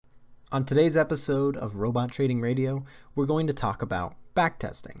On today's episode of Robot Trading Radio, we're going to talk about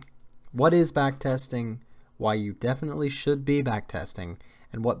backtesting. What is backtesting, why you definitely should be backtesting,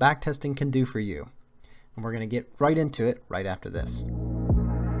 and what backtesting can do for you. And we're going to get right into it right after this.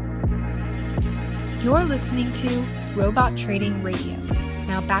 You're listening to Robot Trading Radio.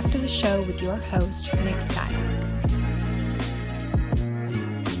 Now back to the show with your host, Nick Syak.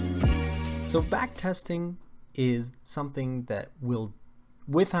 So backtesting is something that will,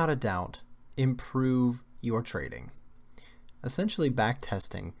 without a doubt, improve your trading. Essentially,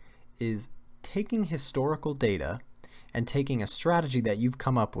 backtesting is taking historical data and taking a strategy that you've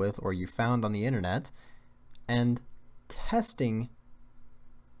come up with or you found on the internet and testing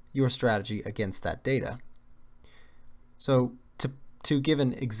your strategy against that data. So to give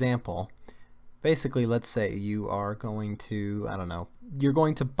an example, basically let's say you are going to, you're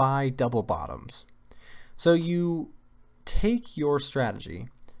going to buy double bottoms. So you take your strategy,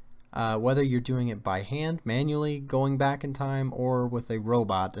 whether you're doing it by hand, manually, going back in time, or with a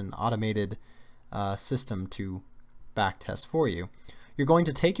robot, an automated system to backtest for you. You're going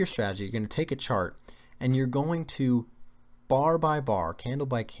to take your strategy, you're going to take a chart, and you're going to bar by bar, candle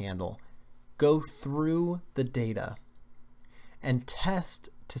by candle, go through the data and test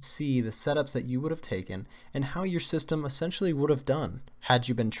to see the setups that you would have taken and how your system essentially would have done had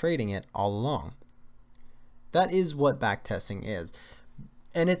you been trading it all along. That is what backtesting is.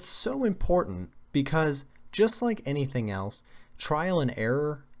 And it's so important because just like anything else, trial and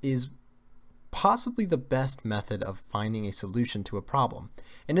error is possibly the best method of finding a solution to a problem.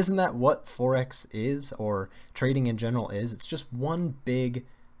 And isn't that what Forex is, or trading in general is? It's just one big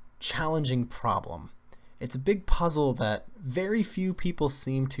challenging problem. It's a big puzzle that very few people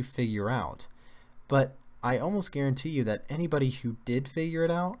seem to figure out. But I almost guarantee you that anybody who did figure it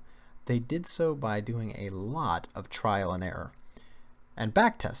out, they did so by doing a lot of trial and error. And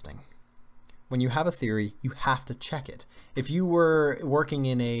backtesting. When you have a theory, you have to check it. If you were working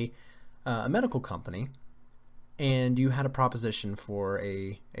in a medical company and you had a proposition for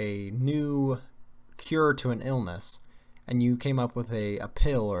a new cure to an illness, and you came up with a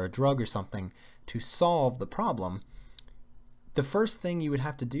pill or a drug or something to solve the problem, the first thing you would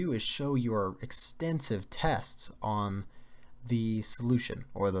have to do is show your extensive tests on the solution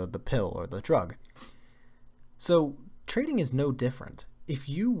or the pill or the drug. So trading is no different. If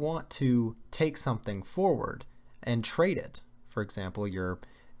you want to take something forward and trade it, for example,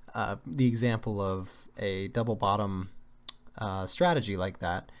 the example of a double bottom strategy like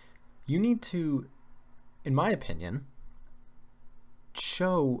that, you need to, in my opinion,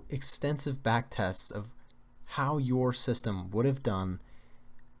 show extensive backtests of how your system would have done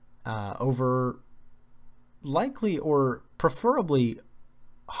over likely or preferably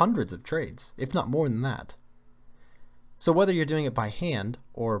hundreds of trades, if not more than that. So whether you're doing it by hand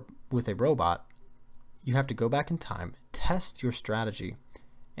or with a robot, you have to go back in time, test your strategy,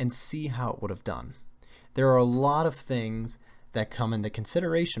 and see how it would have done. There are a lot of things that come into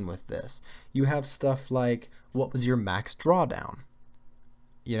consideration with this. You have stuff like, what was your max drawdown?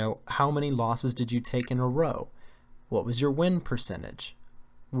 How many losses did you take in a row? What was your win percentage?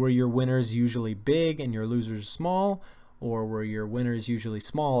 Were your winners usually big and your losers small? Or were your winners usually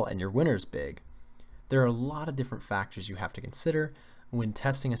small and your winners big? There are a lot of different factors you have to consider when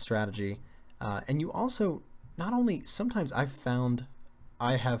testing a strategy. And you also, not only, sometimes I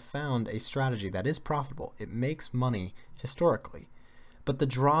have found a strategy that is profitable. It makes money historically. But the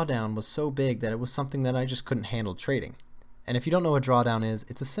drawdown was so big that it was something that I just couldn't handle trading. And if you don't know what drawdown is,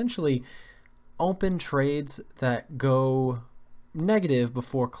 it's essentially open trades that go negative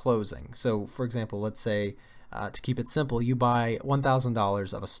before closing. So for example, let's say, to keep it simple, you buy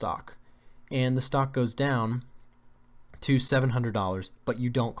 $1,000 of a stock and the stock goes down to $700, but you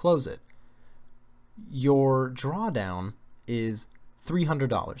don't close it. Your drawdown is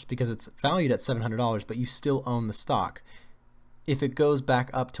 $300 because it's valued at $700, but you still own the stock. If it goes back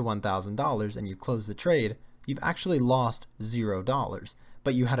up to $1,000 and you close the trade, you've actually lost $0,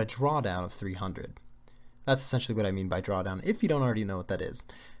 but you had a drawdown of $300. That's essentially what I mean by drawdown, if you don't already know what that is.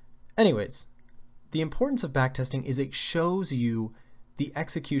 Anyways, the importance of backtesting is it shows you the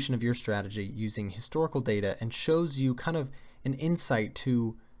execution of your strategy using historical data and shows you kind of an insight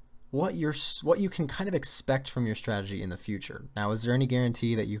to what you can kind of expect from your strategy in the future. Now, is there any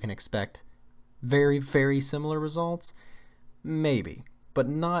guarantee that you can expect very, very similar results? Maybe, but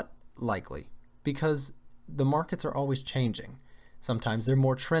not likely, because the markets are always changing. Sometimes they're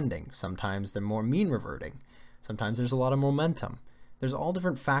more trending, sometimes they're more mean reverting, sometimes there's a lot of momentum. There's all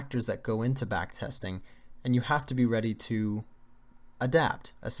different factors that go into backtesting, and you have to be ready to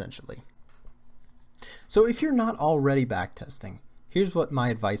adapt, essentially. So if you're not already backtesting, here's what my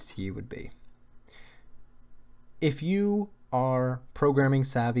advice to you would be. If you are programming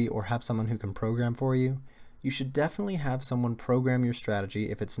savvy or have someone who can program for you, you should definitely have someone program your strategy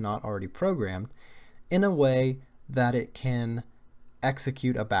if it's not already programmed in a way that it can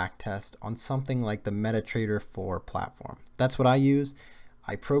execute a backtest on something like the MetaTrader 4 platform. That's what I use.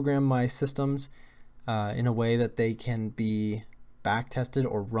 I program my systems in a way that they can be backtested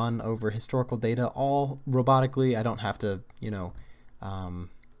or run over historical data all robotically. I don't have to,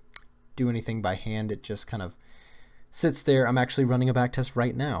 do anything by hand. It just kind of sits there. I'm actually running a backtest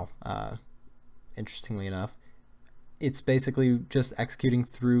right now. Interestingly enough, it's basically just executing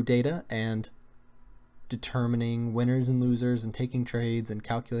through data and determining winners and losers and taking trades and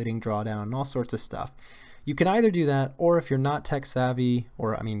calculating drawdown and all sorts of stuff. You can either do that, or if you're not tech savvy,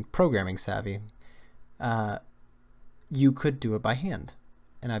 programming savvy, you could do it by hand.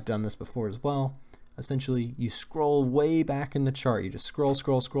 And I've done this before as well. Essentially, you scroll way back in the chart. You just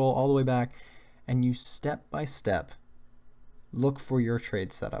scroll all the way back, and you step by step look for your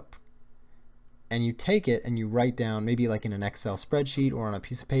trade setup. And you take it and you write down, maybe like in an Excel spreadsheet or on a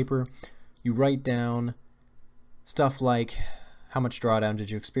piece of paper, you write down stuff like how much drawdown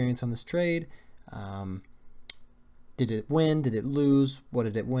did you experience on this trade? Did it win? Did it lose? What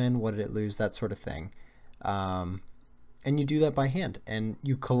did it win? What did it lose? That sort of thing. And you do that by hand. And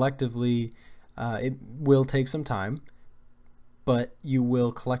you collectively, it will take some time, but you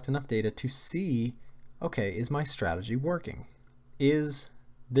will collect enough data to see, okay, is my strategy working? Is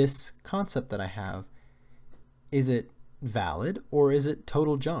this concept that I have, is it valid or is it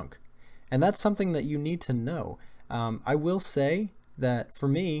total junk? And that's something that you need to know. I will say that for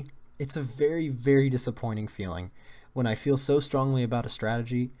me, it's a very, very disappointing feeling when I feel so strongly about a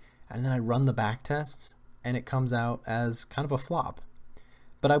strategy and then I run the back tests and it comes out as kind of a flop.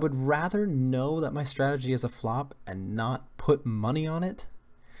 But I would rather know that my strategy is a flop and not put money on it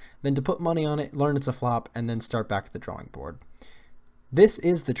than to put money on it, learn it's a flop, and then start back at the drawing board. This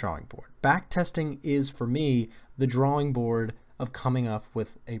is the drawing board. Backtesting is, for me, the drawing board of coming up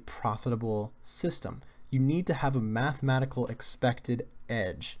with a profitable system. You need to have a mathematical expected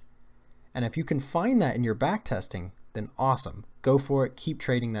edge. And if you can find that in your backtesting, then awesome. Go for it. Keep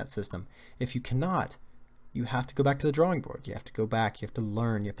trading that system. If you cannot, you have to go back to the drawing board. You have to go back. You have to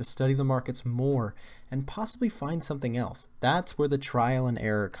learn. You have to study the markets more and possibly find something else. That's where the trial and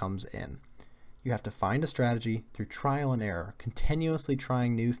error comes in. You have to find a strategy through trial and error, continuously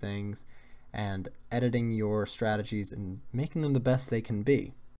trying new things and editing your strategies and making them the best they can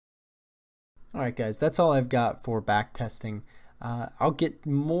be. All right, guys, that's all I've got for backtesting. I'll get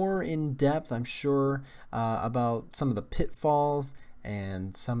more in depth, I'm sure, about some of the pitfalls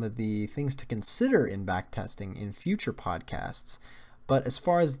and some of the things to consider in backtesting in future podcasts. But as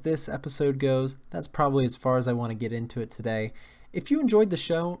far as this episode goes, that's probably as far as I want to get into it today. If you enjoyed the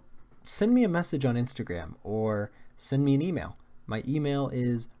show, send me a message on Instagram or send me an email. My email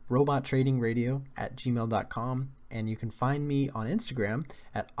is robottradingradio@gmail.com, and you can find me on Instagram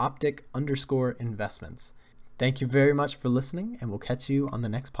at optic_investments. Thank you very much for listening, and we'll catch you on the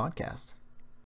next podcast.